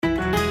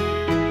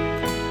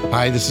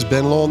Hi, this is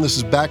Ben Lowell, and this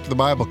is Back to the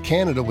Bible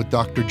Canada with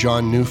Dr.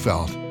 John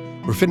Neufeld.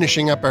 We're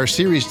finishing up our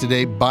series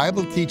today,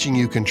 Bible Teaching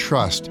You Can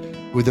Trust,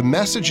 with a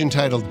message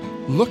entitled,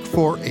 Look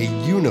for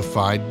a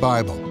Unified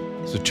Bible.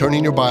 So turn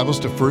in your Bibles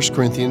to 1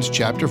 Corinthians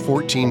chapter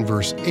 14,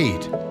 verse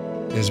 8,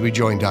 as we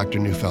join Dr.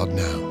 Neufeld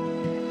now.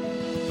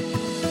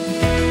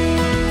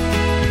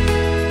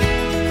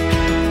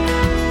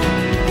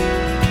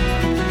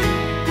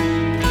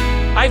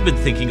 I've been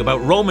thinking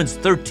about Romans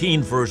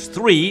 13, verse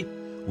 3,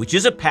 which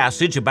is a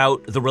passage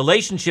about the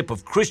relationship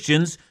of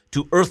Christians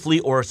to earthly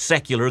or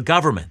secular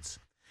governments.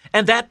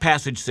 And that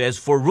passage says,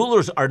 "For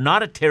rulers are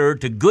not a terror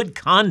to good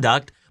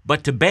conduct,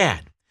 but to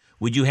bad.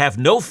 Would you have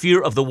no fear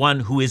of the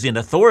one who is in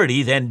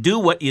authority, then do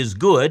what is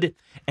good,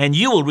 and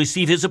you will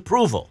receive his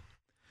approval."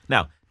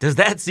 Now, does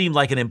that seem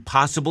like an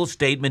impossible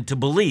statement to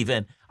believe?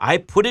 And I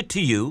put it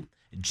to you,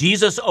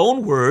 Jesus'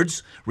 own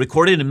words,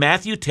 recorded in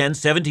Matthew 10,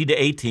 17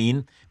 to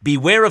 18,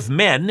 "Beware of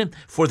men,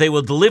 for they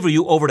will deliver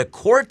you over to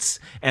courts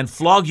and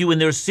flog you in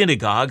their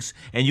synagogues,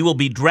 and you will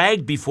be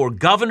dragged before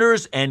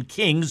governors and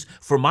kings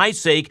for my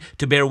sake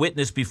to bear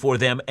witness before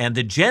them and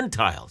the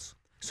Gentiles."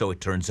 So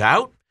it turns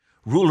out,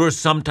 rulers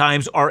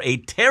sometimes are a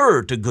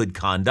terror to good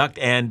conduct,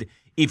 and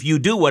if you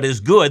do what is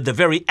good, the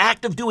very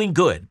act of doing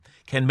good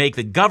can make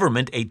the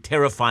government a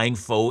terrifying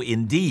foe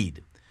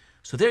indeed.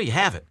 So there you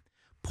have it.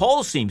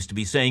 Paul seems to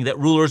be saying that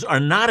rulers are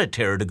not a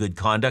terror to good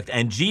conduct,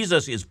 and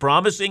Jesus is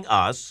promising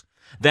us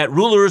that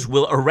rulers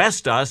will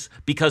arrest us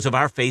because of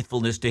our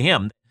faithfulness to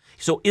him.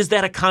 So is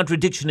that a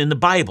contradiction in the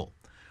Bible?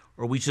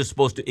 Or are we just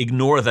supposed to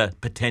ignore the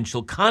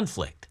potential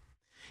conflict?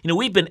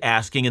 We've been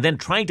asking and then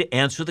trying to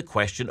answer the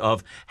question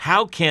of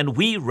how can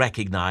we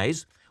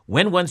recognize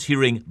when one's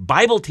hearing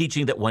Bible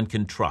teaching that one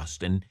can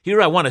trust? And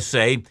here I want to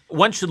say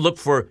one should look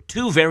for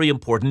two very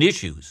important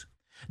issues.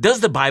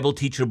 Does the Bible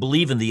teacher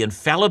believe in the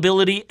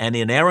infallibility and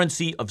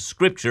inerrancy of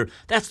Scripture?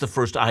 That's the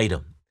first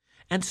item.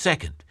 And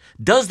second,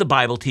 does the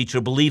Bible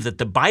teacher believe that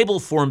the Bible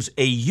forms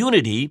a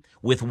unity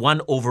with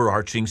one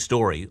overarching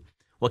story?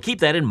 Well, keep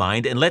that in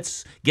mind, and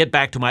let's get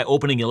back to my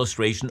opening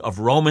illustration of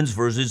Romans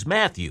versus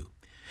Matthew.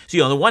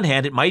 See, on the one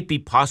hand, it might be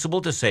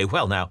possible to say,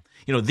 well, now,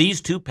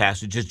 these two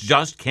passages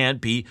just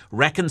can't be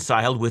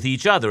reconciled with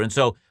each other. And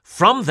so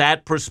from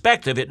that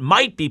perspective, it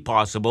might be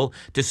possible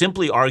to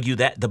simply argue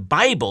that the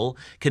Bible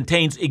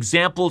contains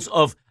examples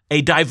of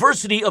a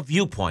diversity of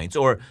viewpoints,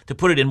 or to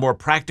put it in more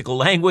practical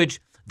language,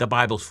 the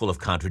Bible's full of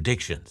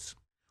contradictions.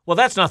 Well,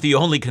 that's not the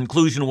only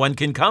conclusion one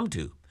can come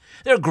to.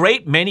 There are a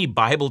great many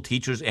Bible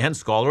teachers and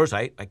scholars,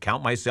 I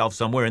count myself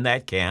somewhere in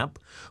that camp,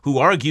 who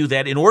argue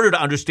that in order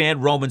to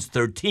understand Romans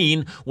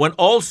 13, one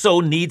also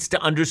needs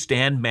to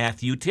understand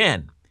Matthew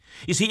 10.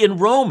 You see, in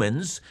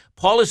Romans,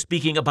 Paul is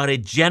speaking about a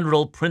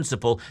general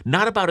principle,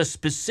 not about a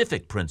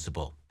specific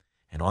principle.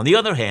 And on the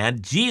other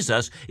hand,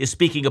 Jesus is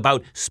speaking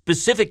about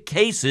specific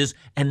cases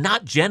and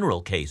not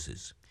general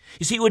cases.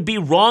 You see, it would be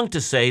wrong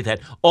to say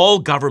that all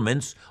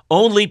governments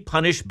only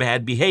punish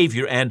bad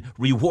behavior and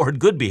reward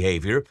good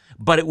behavior,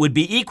 but it would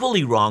be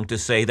equally wrong to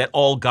say that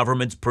all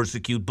governments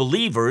persecute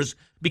believers,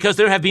 because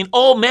there have been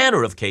all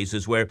manner of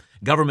cases where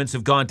governments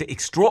have gone to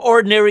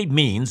extraordinary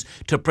means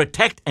to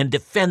protect and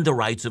defend the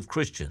rights of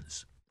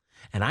Christians.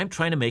 And I'm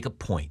trying to make a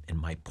point, and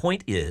my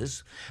point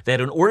is that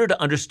in order to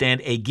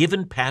understand a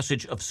given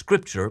passage of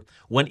Scripture,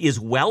 one is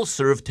well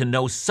served to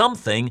know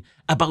something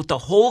about the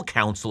whole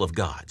counsel of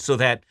God, so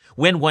that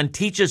when one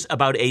teaches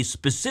about a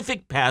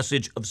specific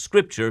passage of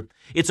Scripture,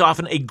 it's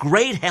often a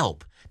great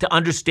help to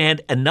understand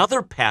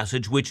another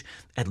passage which,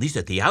 at least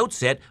at the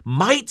outset,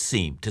 might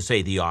seem to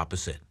say the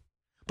opposite.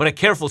 But a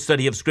careful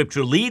study of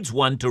Scripture leads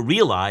one to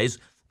realize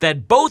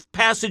that both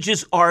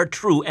passages are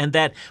true, and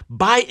that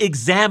by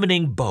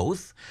examining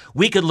both,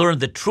 we can learn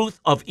the truth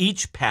of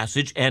each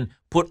passage and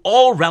put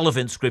all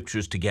relevant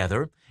scriptures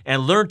together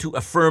and learn to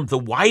affirm the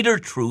wider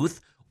truth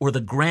or the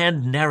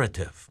grand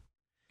narrative.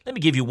 Let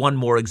me give you one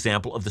more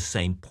example of the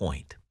same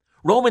point.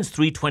 Romans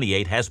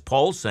 3:28 has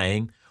Paul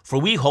saying, "For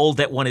we hold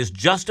that one is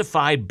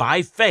justified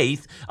by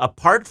faith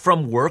apart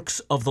from works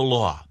of the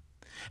law."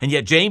 And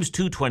yet James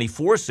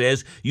 2:24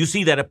 says, "You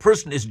see that a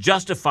person is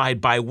justified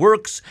by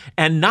works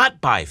and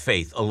not by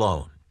faith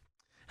alone."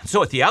 And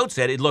so at the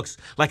outset, it looks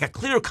like a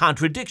clear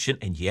contradiction,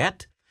 and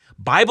yet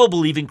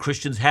Bible-believing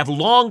Christians have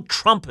long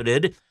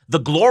trumpeted the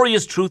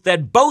glorious truth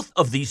that both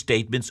of these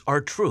statements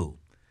are true.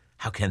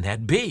 How can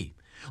that be?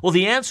 Well,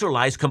 the answer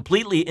lies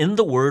completely in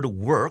the word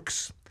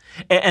works,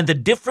 and the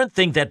different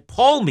thing that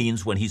Paul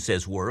means when he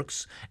says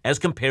works as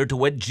compared to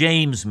what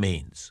James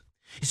means.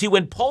 You see,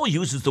 when Paul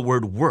uses the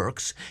word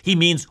works, he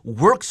means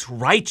works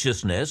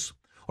righteousness,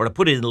 or to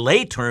put it in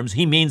lay terms,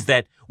 he means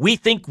that we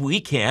think we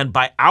can,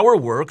 by our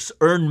works,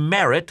 earn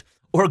merit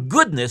or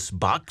goodness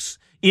bucks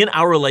in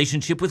our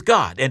relationship with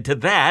God. And to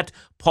that,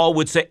 Paul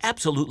would say,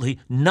 absolutely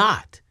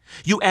not.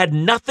 You add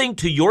nothing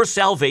to your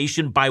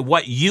salvation by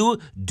what you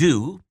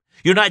do.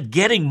 You're not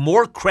getting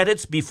more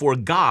credits before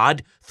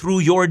God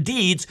through your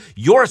deeds.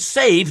 You're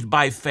saved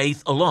by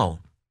faith alone.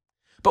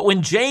 But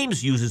when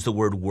James uses the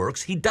word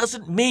works, he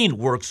doesn't mean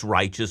works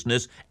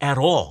righteousness at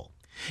all.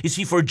 You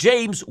see, for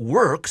James,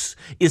 works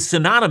is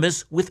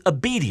synonymous with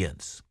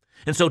obedience.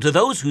 And so to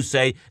those who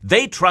say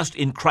they trust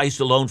in Christ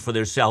alone for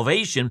their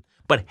salvation,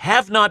 but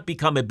have not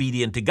become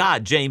obedient to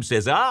God, James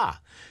says,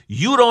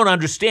 you don't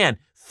understand.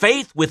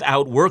 Faith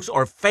without works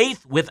or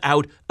faith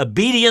without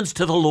obedience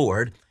to the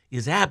Lord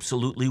is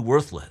absolutely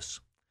worthless.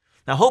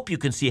 Now, I hope you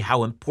can see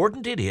how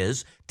important it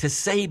is to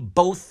say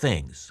both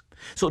things.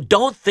 So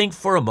don't think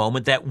for a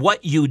moment that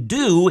what you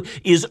do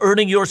is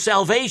earning your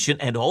salvation.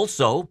 And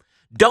also,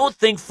 don't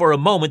think for a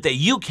moment that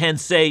you can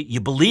say you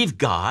believe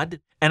God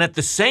and at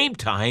the same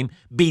time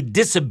be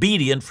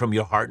disobedient from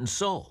your heart and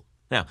soul.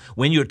 Now,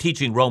 when you're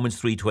teaching Romans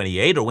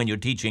 3:28 or when you're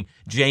teaching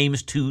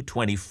James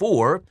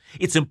 2:24,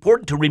 it's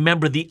important to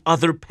remember the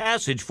other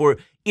passage, for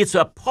it's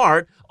a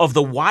part of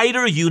the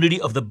wider unity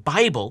of the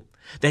Bible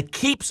that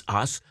keeps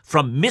us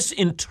from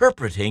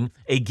misinterpreting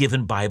a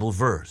given Bible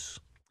verse.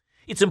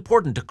 It's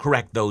important to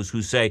correct those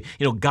who say,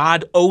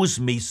 God owes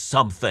me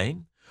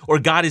something, or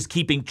God is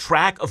keeping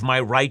track of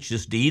my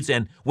righteous deeds,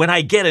 and when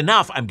I get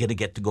enough, I'm going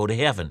to go to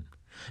heaven.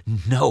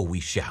 No, we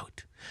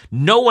shout.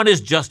 No one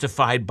is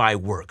justified by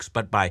works,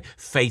 but by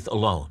faith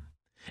alone.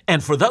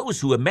 And for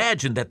those who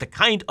imagine that the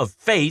kind of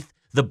faith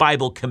the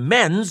Bible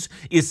commends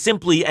is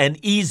simply an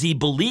easy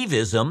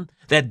believism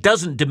that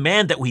doesn't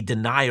demand that we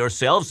deny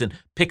ourselves and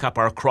pick up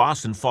our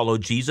cross and follow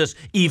Jesus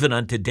even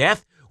unto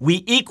death,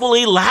 we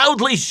equally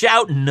loudly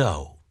shout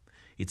no.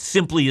 It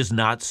simply is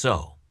not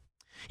so.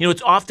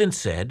 It's often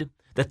said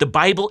that the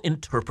Bible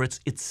interprets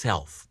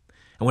itself.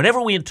 And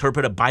whenever we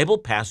interpret a Bible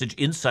passage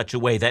in such a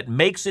way that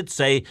makes it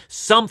say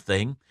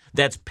something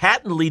that's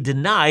patently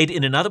denied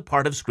in another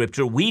part of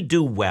Scripture, we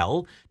do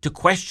well to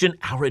question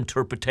our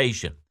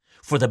interpretation.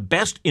 For the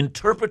best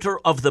interpreter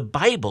of the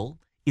Bible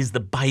is the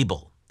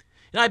Bible.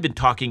 And I've been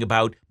talking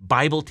about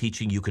Bible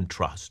teaching you can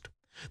trust.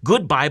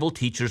 Good Bible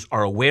teachers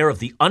are aware of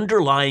the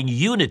underlying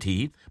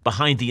unity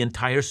behind the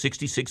entire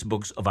 66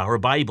 books of our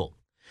Bible.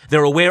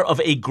 They're aware of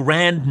a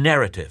grand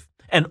narrative,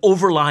 an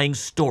overlying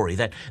story,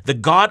 that the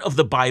God of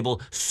the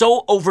Bible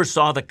so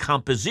oversaw the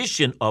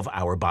composition of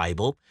our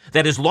Bible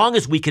that as long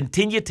as we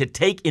continue to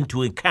take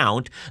into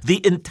account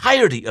the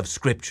entirety of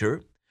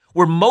Scripture,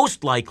 we're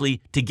most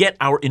likely to get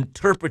our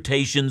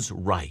interpretations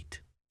right.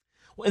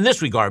 In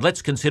this regard,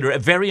 let's consider a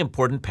very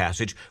important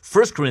passage,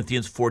 1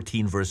 Corinthians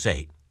 14, verse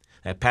 8.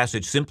 That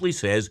passage simply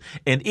says,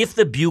 "And if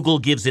the bugle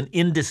gives an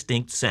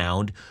indistinct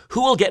sound,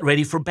 who will get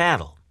ready for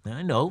battle?" Now,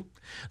 I know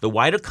the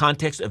wider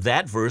context of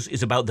that verse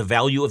is about the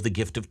value of the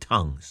gift of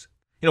tongues.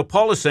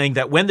 Paul is saying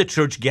that when the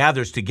church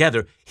gathers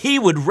together, he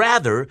would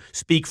rather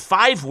speak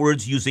 5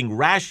 words using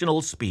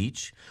rational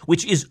speech,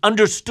 which is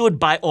understood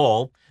by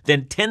all,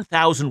 than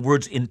 10,000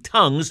 words in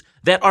tongues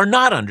that are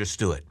not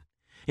understood.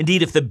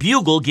 Indeed, if the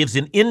bugle gives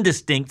an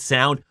indistinct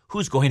sound,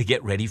 who's going to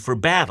get ready for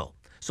battle?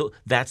 So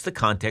that's the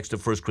context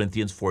of 1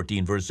 Corinthians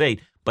 14, verse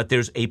 8. But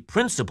there's a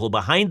principle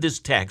behind this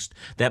text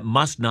that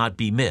must not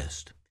be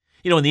missed.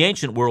 In the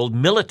ancient world,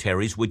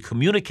 militaries would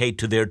communicate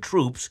to their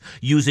troops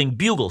using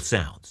bugle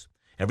sounds.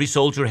 Every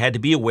soldier had to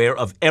be aware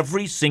of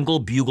every single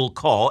bugle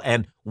call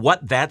and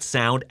what that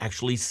sound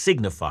actually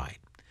signified.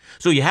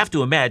 So you have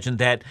to imagine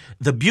that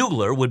the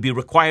bugler would be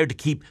required to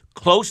keep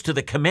close to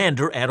the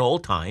commander at all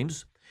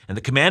times, and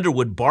the commander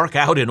would bark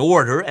out an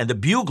order, and the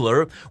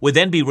bugler would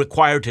then be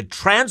required to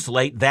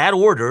translate that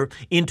order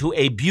into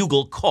a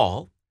bugle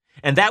call,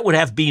 and that would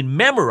have been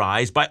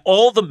memorized by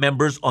all the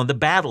members on the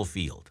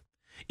battlefield.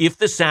 If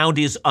the sound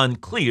is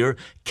unclear,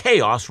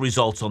 chaos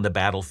results on the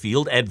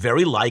battlefield, and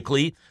very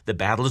likely the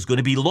battle is going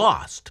to be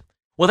lost.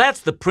 Well,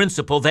 that's the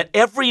principle that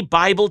every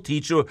Bible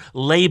teacher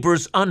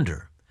labors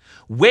under.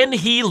 When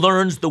he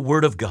learns the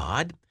Word of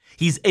God,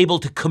 he's able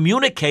to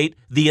communicate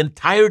the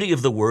entirety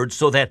of the Word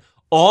so that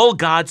all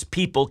God's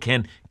people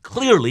can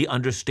clearly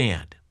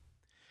understand.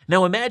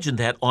 Now imagine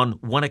that on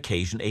one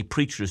occasion a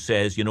preacher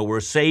says, we're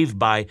saved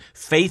by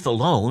faith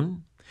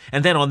alone,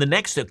 and then on the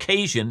next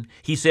occasion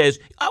he says,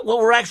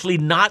 we're actually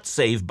not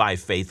saved by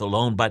faith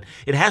alone, but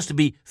it has to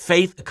be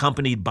faith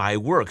accompanied by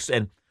works.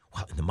 And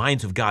in the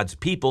minds of God's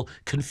people,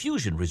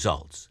 confusion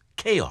results,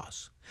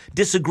 chaos,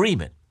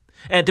 disagreement.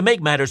 And to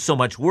make matters so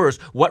much worse,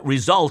 what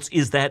results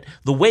is that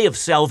the way of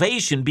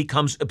salvation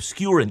becomes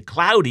obscure and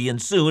cloudy,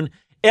 and soon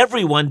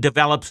everyone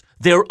develops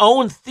their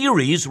own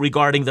theories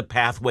regarding the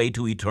pathway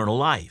to eternal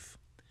life.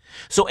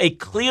 So a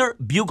clear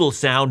bugle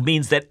sound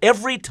means that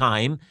every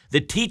time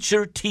the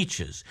teacher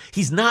teaches,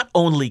 he's not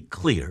only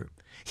clear,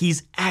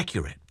 he's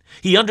accurate.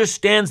 He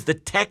understands the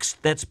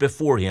text that's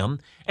before him,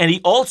 and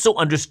he also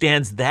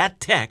understands that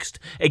text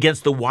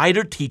against the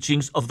wider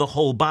teachings of the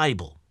whole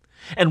Bible.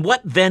 And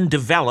what then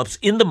develops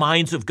in the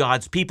minds of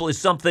God's people is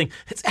something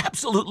that's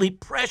absolutely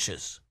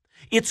precious.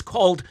 It's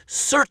called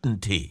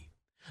certainty.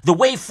 The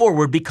way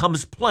forward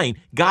becomes plain.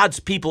 God's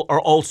people are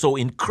also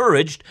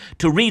encouraged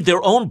to read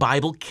their own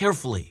Bible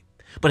carefully.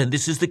 And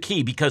this is the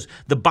key, because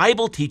the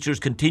Bible teacher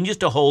continues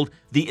to hold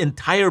the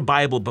entire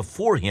Bible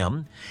before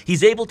him.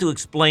 He's able to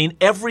explain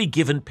every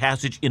given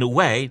passage in a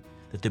way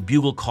that the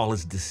bugle call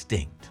is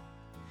distinct.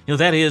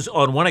 That is,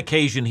 on one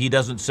occasion he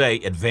doesn't say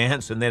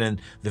advance, and then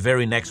in the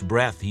very next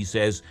breath he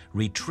says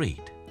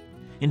retreat.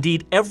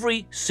 Indeed,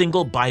 every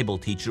single Bible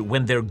teacher,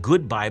 when they're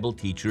good Bible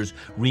teachers,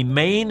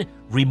 remain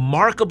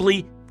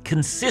remarkably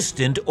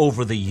consistent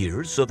over the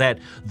years so that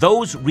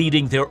those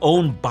reading their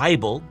own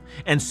Bible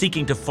and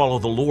seeking to follow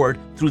the Lord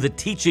through the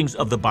teachings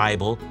of the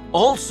Bible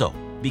also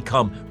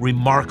become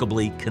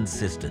remarkably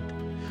consistent.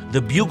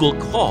 The bugle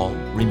call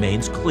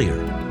remains clear.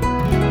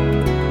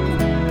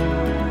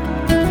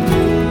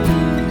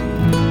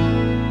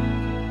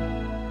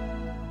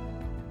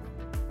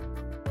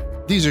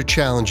 These are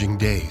challenging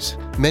days.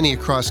 Many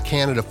across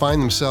Canada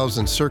find themselves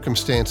in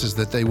circumstances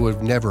that they would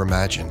have never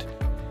imagined.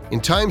 In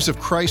times of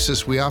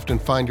crisis, we often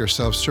find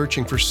ourselves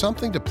searching for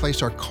something to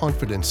place our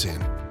confidence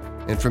in.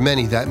 And for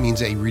many, that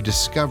means a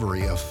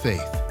rediscovery of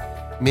faith.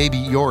 Maybe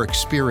you're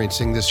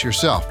experiencing this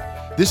yourself.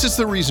 This is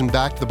the reason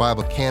Back to the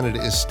Bible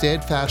Canada is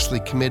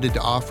steadfastly committed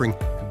to offering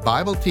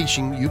Bible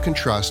teaching you can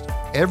trust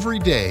every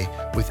day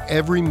with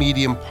every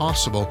medium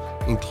possible,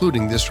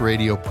 including this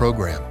radio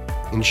program.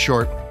 In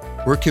short,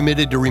 we're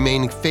committed to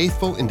remaining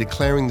faithful in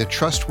declaring the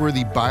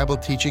trustworthy Bible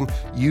teaching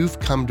you've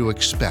come to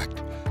expect.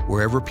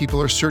 Wherever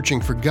people are searching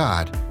for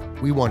God,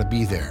 we want to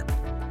be there.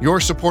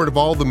 Your support of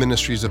all the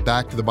ministries of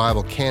Back to the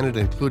Bible Canada,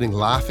 including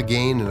Laugh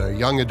Again and our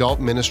young adult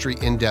ministry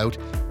In Doubt,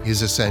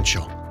 is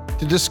essential.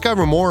 To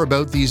discover more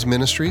about these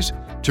ministries,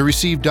 to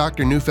receive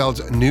Dr.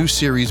 Neufeld's new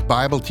series,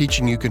 Bible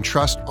Teaching You Can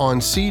Trust, on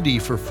CD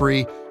for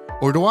free,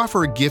 or to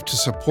offer a gift to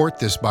support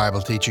this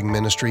Bible teaching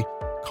ministry,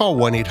 call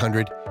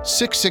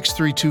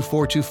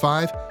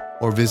 1-800-663-2425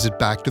 or visit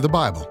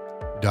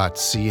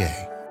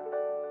backtothebible.ca.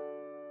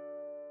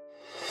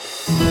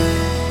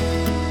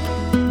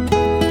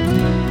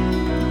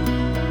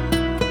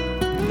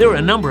 There are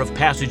a number of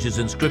passages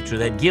in Scripture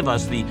that give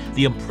us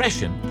the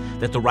impression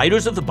that the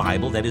writers of the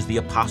Bible, that is the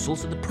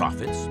apostles and the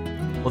prophets,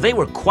 well, they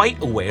were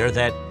quite aware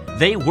that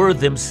they were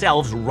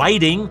themselves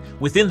writing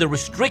within the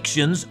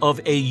restrictions of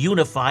a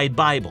unified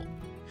Bible.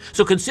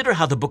 So consider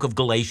how the book of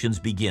Galatians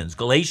begins.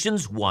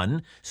 Galatians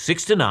 1,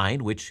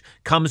 6-9, which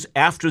comes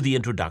after the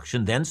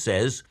introduction, then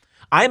says,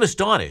 I am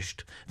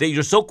astonished that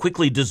you're so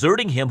quickly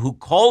deserting him who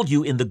called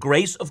you in the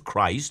grace of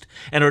Christ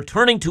and are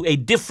turning to a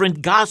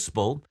different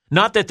gospel.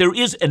 Not that there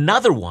is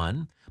another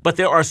one, but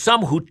there are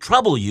some who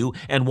trouble you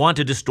and want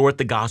to distort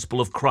the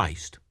gospel of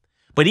Christ.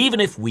 But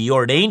even if we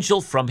or an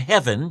angel from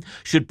heaven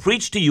should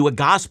preach to you a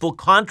gospel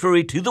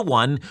contrary to the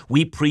one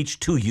we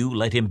preach to you,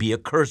 let him be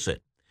accursed.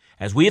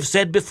 As we have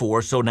said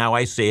before, so now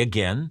I say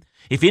again,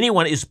 if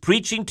anyone is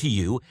preaching to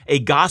you a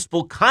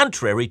gospel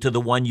contrary to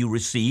the one you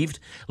received,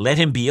 let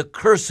him be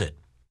accursed.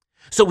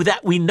 So with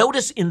that, we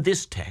notice in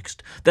this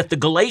text that the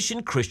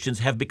Galatian Christians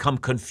have become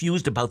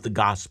confused about the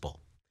gospel.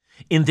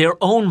 In their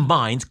own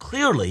minds,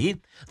 clearly,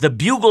 the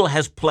bugle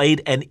has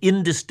played an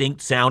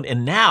indistinct sound,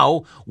 and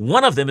now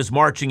one of them is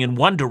marching in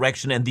one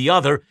direction and the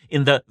other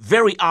in the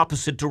very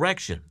opposite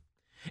direction.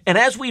 And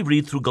as we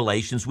read through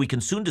Galatians, we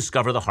can soon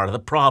discover the heart of the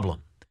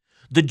problem.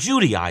 The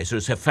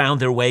Judaizers have found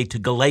their way to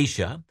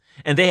Galatia,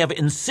 and they have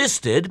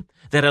insisted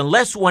that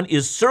unless one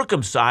is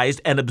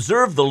circumcised and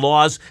observe the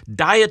law's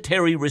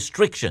dietary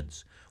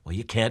restrictions, well,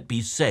 you can't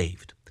be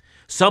saved.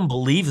 Some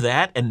believe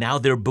that, and now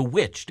they're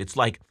bewitched. It's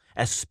like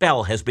a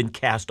spell has been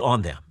cast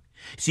on them.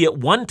 See, at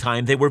one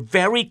time, they were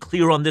very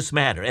clear on this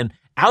matter, and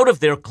out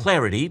of their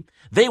clarity,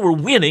 they were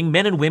winning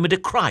men and women to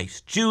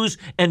Christ, Jews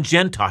and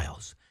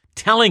Gentiles,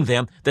 telling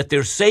them that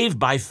they're saved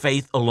by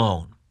faith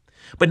alone.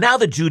 But now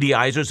the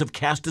Judaizers have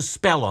cast a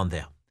spell on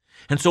them.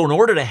 And so in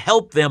order to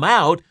help them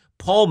out,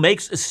 Paul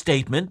makes a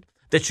statement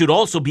that should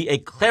also be a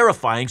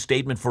clarifying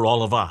statement for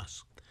all of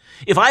us.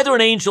 If either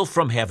an angel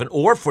from heaven,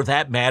 or for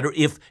that matter,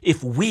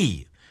 if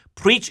we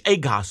preach a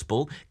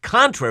gospel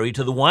contrary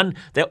to the one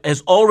that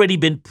has already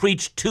been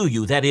preached to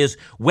you, that is,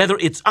 whether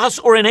it's us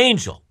or an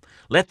angel,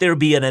 let there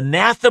be an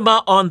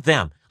anathema on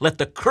them. Let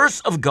the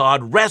curse of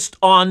God rest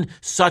on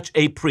such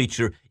a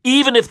preacher,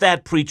 even if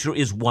that preacher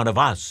is one of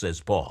us, says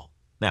Paul.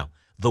 Now,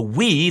 the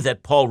we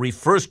that Paul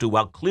refers to,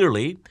 well,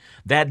 clearly,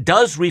 that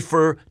does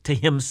refer to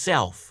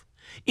himself.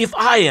 If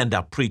I end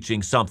up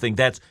preaching something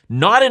that's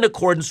not in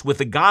accordance with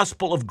the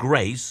gospel of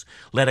grace,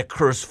 let a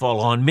curse fall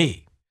on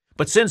me.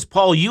 But since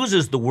Paul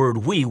uses the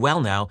word we,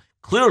 well now,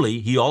 clearly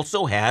he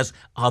also has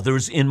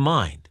others in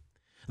mind.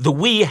 The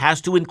we has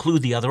to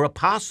include the other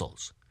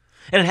apostles.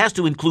 And it has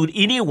to include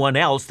anyone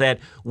else that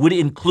would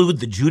include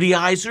the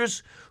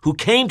Judaizers who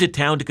came to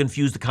town to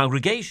confuse the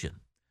congregation.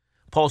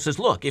 Paul says,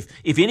 look, if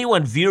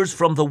anyone veers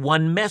from the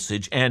one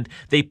message and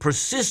they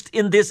persist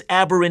in this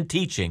aberrant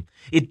teaching,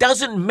 it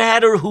doesn't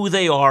matter who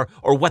they are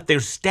or what their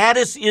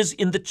status is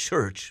in the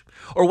church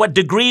or what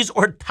degrees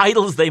or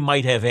titles they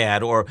might have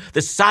had or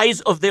the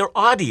size of their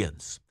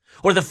audience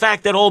or the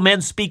fact that all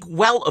men speak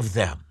well of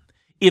them.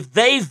 If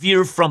they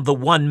veer from the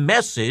one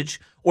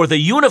message or the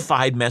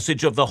unified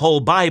message of the whole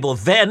Bible,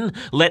 then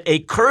let a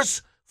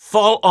curse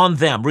fall on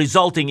them,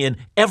 resulting in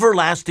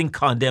everlasting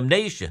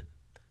condemnation.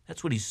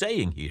 That's what he's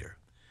saying here.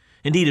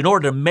 Indeed, in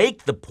order to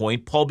make the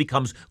point, Paul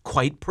becomes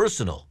quite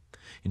personal.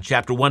 In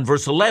chapter 1,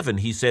 verse 11,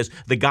 he says,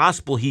 the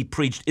gospel he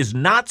preached is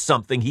not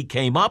something he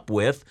came up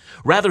with.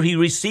 Rather, he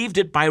received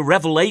it by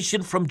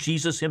revelation from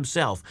Jesus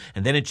himself.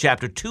 And then in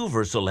chapter 2,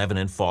 verse 11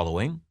 and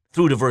following,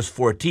 through to verse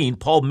 14,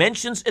 Paul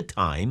mentions a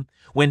time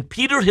when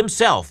Peter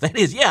himself, that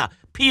is,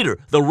 Peter,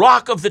 the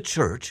rock of the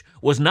church,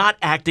 was not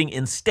acting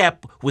in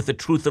step with the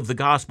truth of the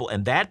gospel.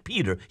 And that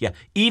Peter,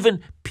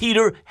 even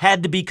Peter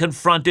had to be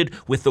confronted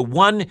with the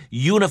one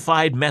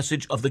unified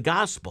message of the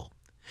gospel.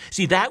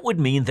 See, that would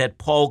mean that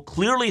Paul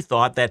clearly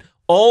thought that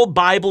all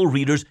Bible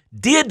readers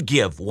did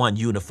give one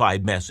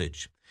unified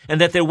message,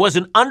 and that there was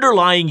an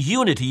underlying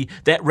unity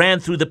that ran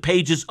through the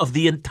pages of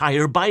the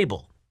entire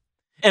Bible.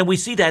 And we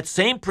see that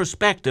same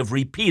perspective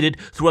repeated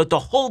throughout the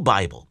whole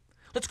Bible.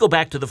 Let's go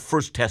back to the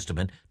First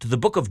Testament, to the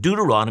book of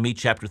Deuteronomy,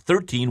 chapter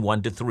 13,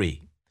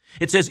 1-3.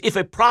 It says, if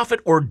a prophet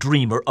or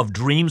dreamer of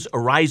dreams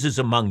arises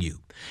among you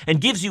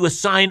and gives you a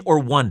sign or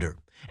wonder,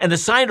 and the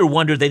sign or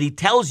wonder that he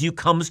tells you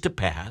comes to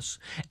pass,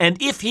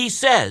 and if he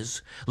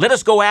says, let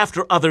us go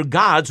after other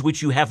gods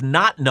which you have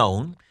not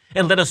known,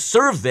 and let us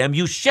serve them,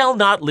 you shall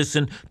not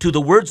listen to the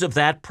words of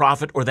that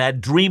prophet or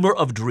that dreamer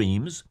of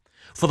dreams.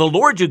 For the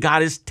Lord your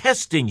God is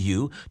testing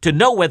you to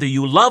know whether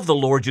you love the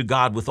Lord your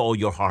God with all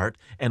your heart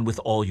and with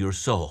all your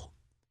soul.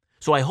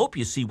 So I hope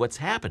you see what's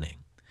happening.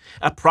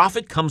 A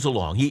prophet comes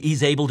along.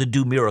 He's able to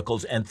do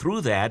miracles, and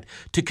through that,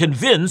 to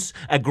convince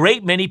a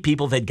great many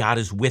people that God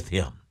is with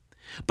him.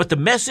 But the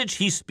message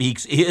he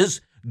speaks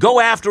is, go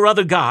after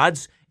other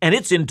gods, and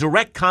it's in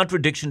direct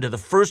contradiction to the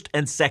first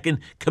and second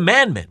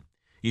commandment.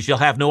 You shall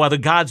have no other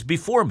gods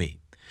before me.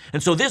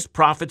 And so this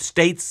prophet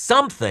states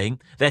something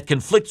that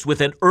conflicts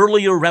with an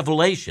earlier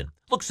revelation.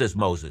 Look, says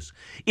Moses,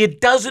 it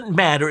doesn't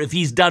matter if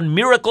he's done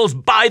miracles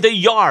by the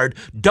yard.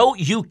 Don't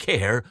you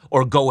care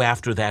or go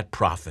after that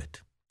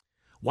prophet.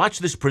 Watch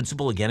this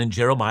principle again in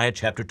Jeremiah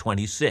chapter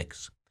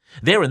 26.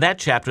 There in that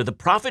chapter, the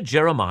prophet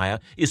Jeremiah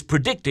is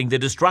predicting the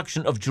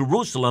destruction of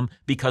Jerusalem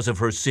because of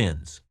her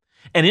sins.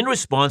 And in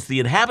response, the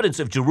inhabitants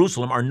of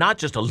Jerusalem are not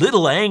just a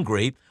little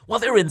angry,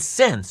 they're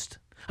incensed.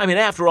 I mean,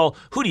 after all,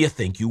 who do you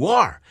think you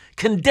are,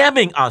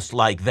 condemning us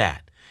like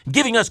that,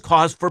 giving us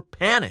cause for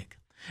panic?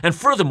 And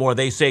furthermore,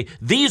 they say,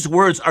 these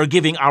words are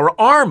giving our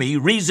army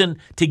reason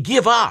to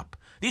give up.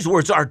 These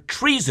words are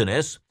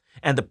treasonous,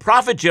 and the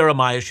prophet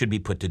Jeremiah should be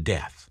put to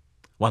death.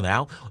 Well,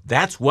 now,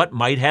 that's what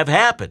might have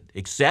happened,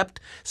 except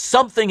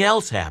something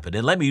else happened.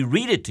 And let me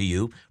read it to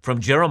you from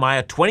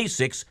Jeremiah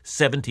 26,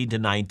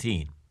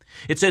 17-19.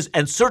 It says,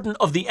 and certain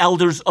of the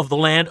elders of the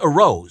land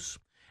arose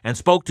and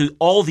spoke to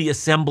all the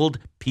assembled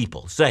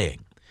people,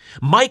 saying,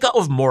 Micah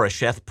of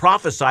Moresheth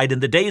prophesied in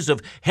the days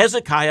of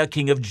Hezekiah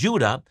king of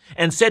Judah,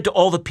 and said to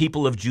all the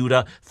people of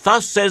Judah,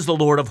 thus says the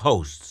Lord of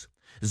hosts,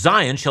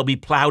 Zion shall be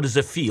plowed as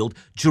a field,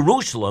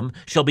 Jerusalem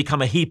shall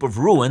become a heap of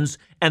ruins,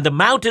 and the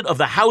mountain of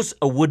the house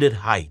a wooded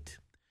height.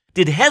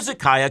 Did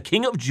Hezekiah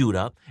king of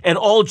Judah and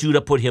all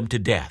Judah put him to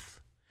death?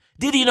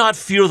 Did he not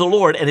fear the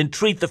Lord and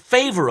entreat the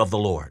favor of the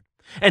Lord?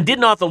 And did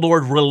not the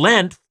Lord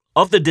relent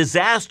of the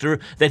disaster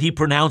that he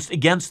pronounced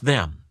against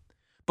them?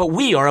 But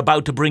we are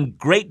about to bring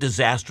great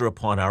disaster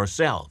upon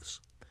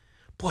ourselves.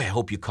 Boy, I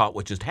hope you caught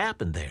what just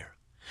happened there.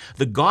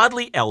 The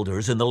godly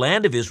elders in the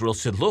land of Israel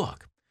said,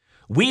 look,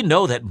 we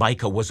know that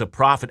Micah was a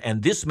prophet,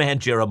 and this man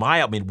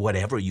Jeremiah,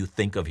 whatever you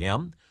think of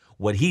him,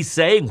 what he's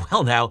saying,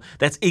 now,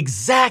 that's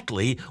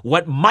exactly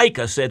what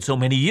Micah said so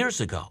many years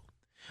ago.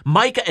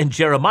 Micah and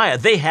Jeremiah,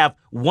 they have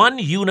one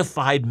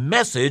unified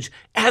message,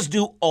 as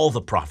do all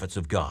the prophets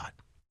of God.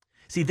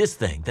 See, this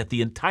thing, that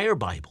the entire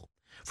Bible,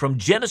 from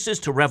Genesis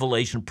to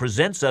Revelation,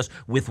 presents us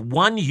with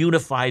one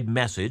unified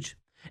message,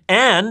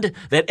 and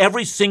that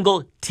every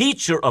single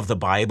teacher of the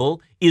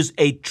Bible is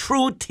a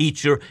true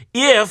teacher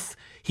if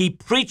he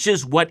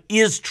preaches what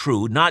is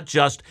true, not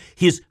just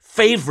his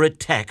favorite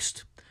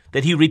text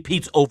that he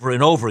repeats over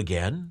and over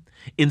again.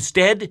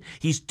 Instead,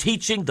 he's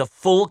teaching the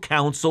full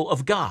counsel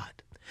of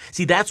God.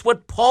 See, that's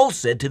what Paul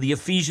said to the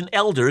Ephesian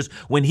elders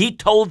when he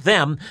told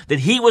them that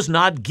he was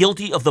not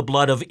guilty of the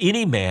blood of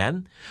any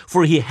man,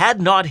 for he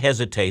had not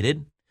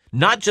hesitated,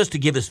 not just to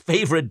give his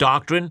favorite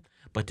doctrine,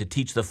 but to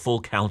teach the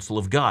full counsel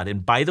of God.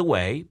 And by the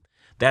way,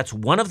 that's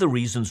one of the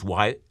reasons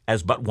why,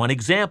 as but one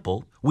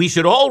example, we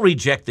should all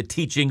reject the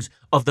teachings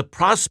of the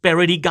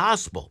prosperity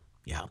gospel.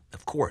 Yeah,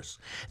 of course.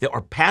 There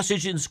are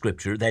passages in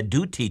Scripture that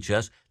do teach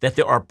us that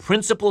there are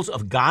principles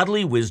of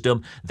godly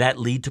wisdom that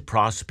lead to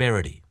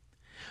prosperity.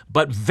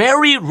 But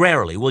very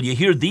rarely will you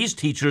hear these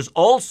teachers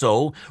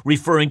also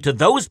referring to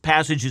those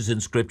passages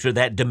in Scripture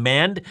that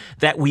demand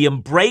that we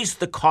embrace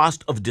the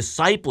cost of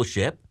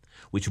discipleship,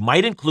 which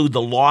might include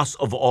the loss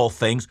of all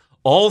things,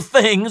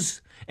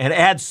 and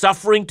add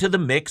suffering to the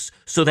mix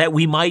so that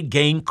we might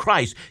gain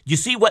Christ. You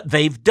see what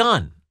they've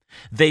done?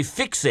 They've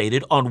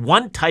fixated on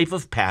one type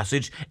of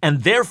passage,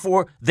 and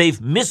therefore they've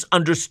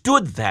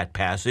misunderstood that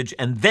passage,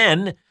 and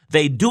then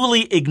they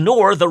duly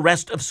ignore the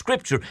rest of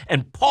Scripture.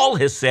 And Paul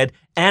has said,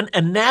 an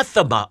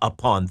anathema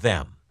upon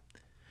them.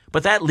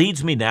 But that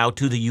leads me now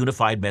to the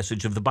unified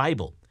message of the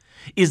Bible.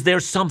 Is there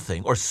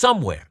something or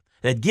somewhere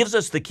that gives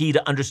us the key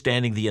to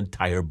understanding the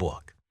entire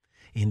book?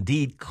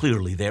 Indeed,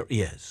 clearly there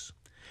is.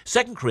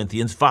 2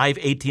 Corinthians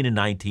 5:18 and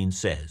 19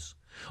 says,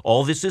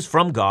 "All this is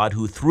from God,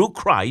 who through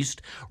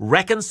Christ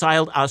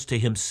reconciled us to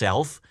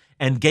himself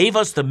and gave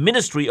us the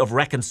ministry of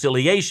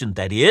reconciliation."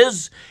 That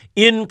is,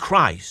 in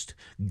Christ,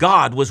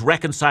 God was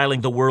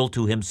reconciling the world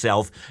to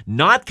himself,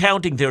 not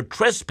counting their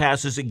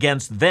trespasses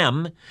against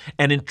them,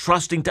 and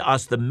entrusting to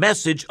us the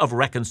message of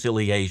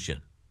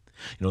reconciliation.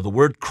 The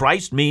word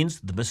Christ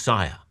means the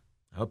Messiah.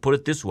 I'll put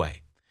it this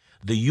way.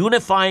 The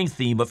unifying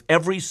theme of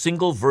every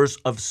single verse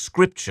of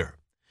Scripture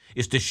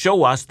is to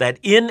show us that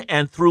in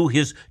and through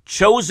his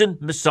chosen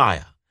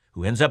Messiah,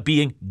 who ends up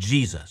being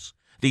Jesus,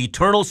 the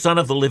eternal Son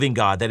of the living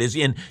God, that is,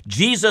 in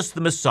Jesus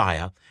the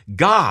Messiah,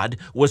 God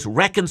was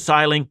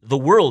reconciling the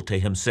world to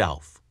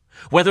himself.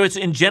 Whether it's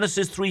in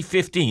Genesis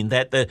 3:15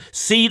 that the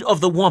seed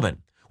of the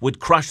woman would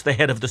crush the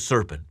head of the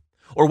serpent,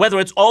 or whether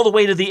it's all the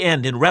way to the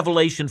end in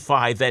Revelation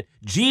 5 that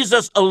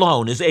Jesus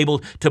alone is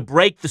able to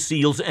break the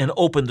seals and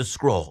open the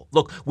scroll.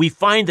 Look, we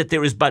find that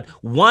there is but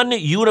one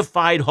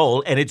unified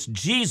whole, and it's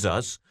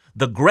Jesus,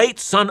 the great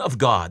Son of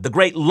God, the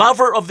great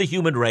lover of the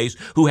human race,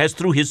 who has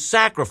through his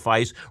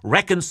sacrifice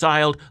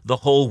reconciled the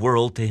whole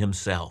world to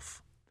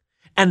himself.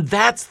 And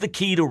that's the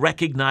key to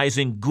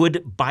recognizing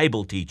good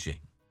Bible teaching.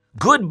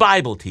 Good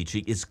Bible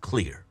teaching is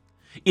clear.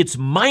 It's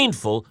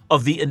mindful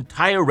of the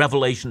entire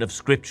revelation of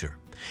Scripture.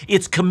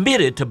 It's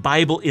committed to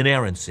Bible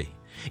inerrancy.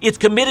 It's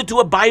committed to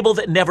a Bible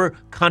that never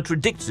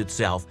contradicts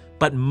itself.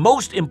 But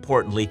most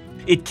importantly,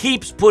 it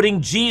keeps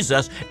putting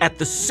Jesus at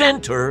the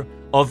center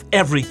of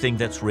everything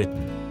that's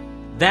written.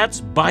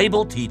 That's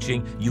Bible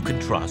teaching you can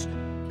trust.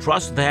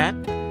 Trust that,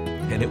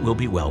 and it will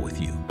be well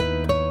with you.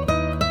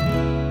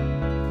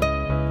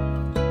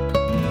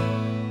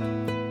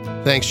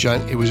 Thanks,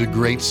 John. It was a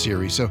great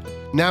series. So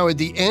now at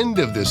the end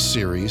of this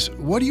series,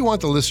 what do you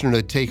want the listener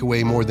to take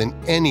away more than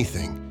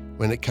anything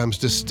when it comes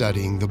to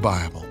studying the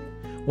Bible?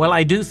 Well,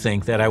 I do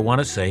think that I want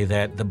to say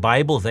that the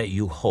Bible that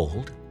you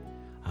hold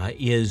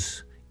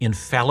is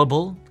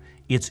infallible,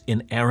 it's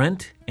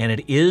inerrant, and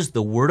it is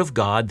the Word of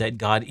God that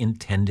God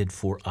intended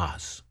for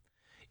us.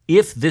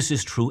 If this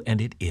is true,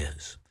 and it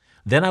is,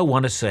 then I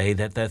want to say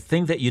that the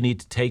thing that you need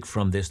to take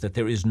from this, that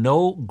there is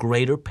no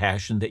greater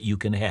passion that you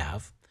can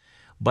have,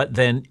 but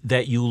then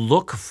that you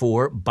look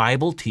for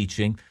Bible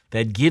teaching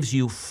that gives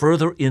you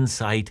further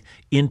insight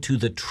into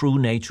the true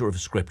nature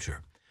of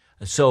Scripture.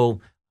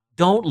 So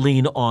don't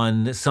lean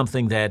on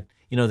something that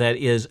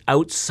is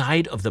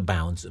outside of the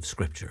bounds of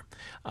Scripture.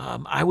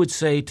 I would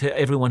say to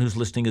everyone who's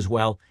listening as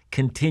well,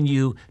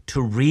 continue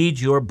to read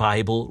your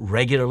Bible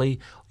regularly,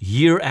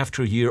 year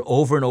after year,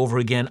 over and over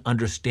again,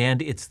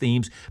 understand its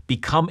themes,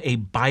 become a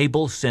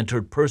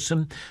Bible-centered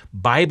person.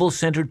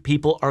 Bible-centered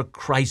people are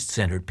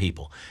Christ-centered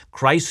people.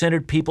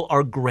 Christ-centered people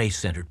are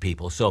grace-centered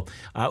people. So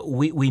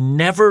we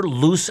never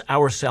loose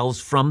ourselves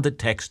from the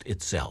text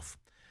itself.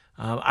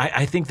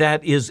 I think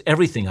that is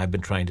everything I've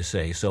been trying to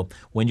say. So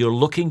when you're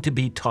looking to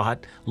be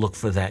taught, look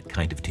for that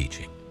kind of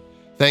teaching.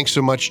 Thanks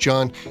so much,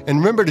 John. And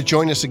remember to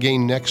join us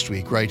again next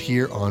week right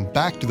here on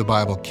Back to the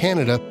Bible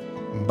Canada,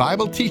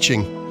 Bible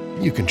teaching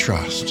you can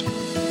trust.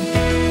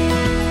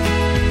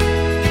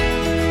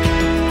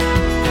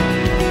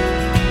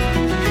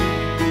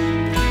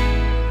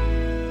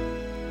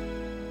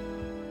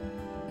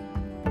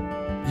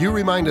 You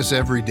remind us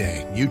every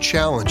day, you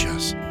challenge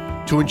us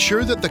to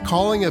ensure that the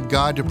calling of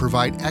God to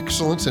provide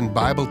excellence in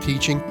Bible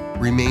teaching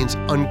remains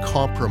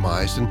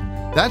uncompromised, and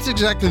that's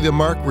exactly the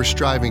mark we're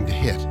striving to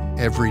hit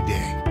every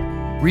day.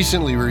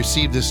 Recently, we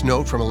received this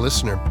note from a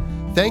listener.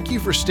 Thank you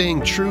for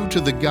staying true to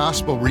the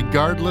gospel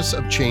regardless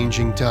of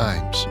changing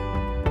times.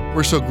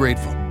 We're so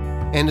grateful,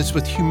 and it's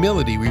with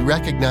humility we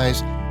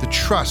recognize the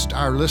trust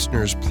our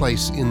listeners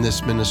place in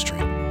this ministry.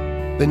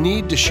 The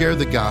need to share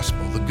the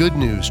gospel, the good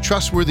news,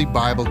 trustworthy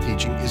Bible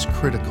teaching is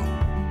critical,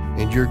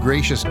 and your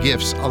gracious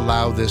gifts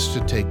allow this to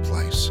take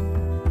place.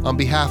 On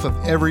behalf of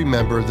every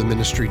member of the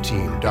ministry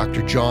team,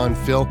 Dr. John,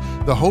 Phil,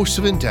 the hosts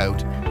of In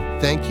Doubt,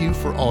 thank you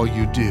for all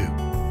you do.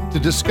 To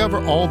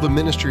discover all the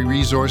ministry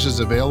resources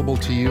available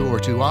to you or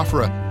to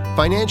offer a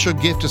financial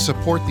gift to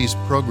support these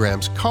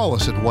programs, call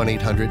us at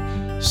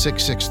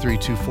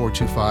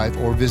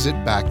 1-800-663-2425 or visit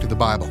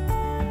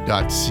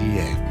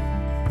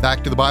backtothebible.ca.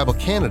 Back to the Bible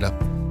Canada,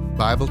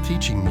 Bible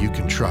teaching you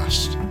can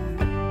trust.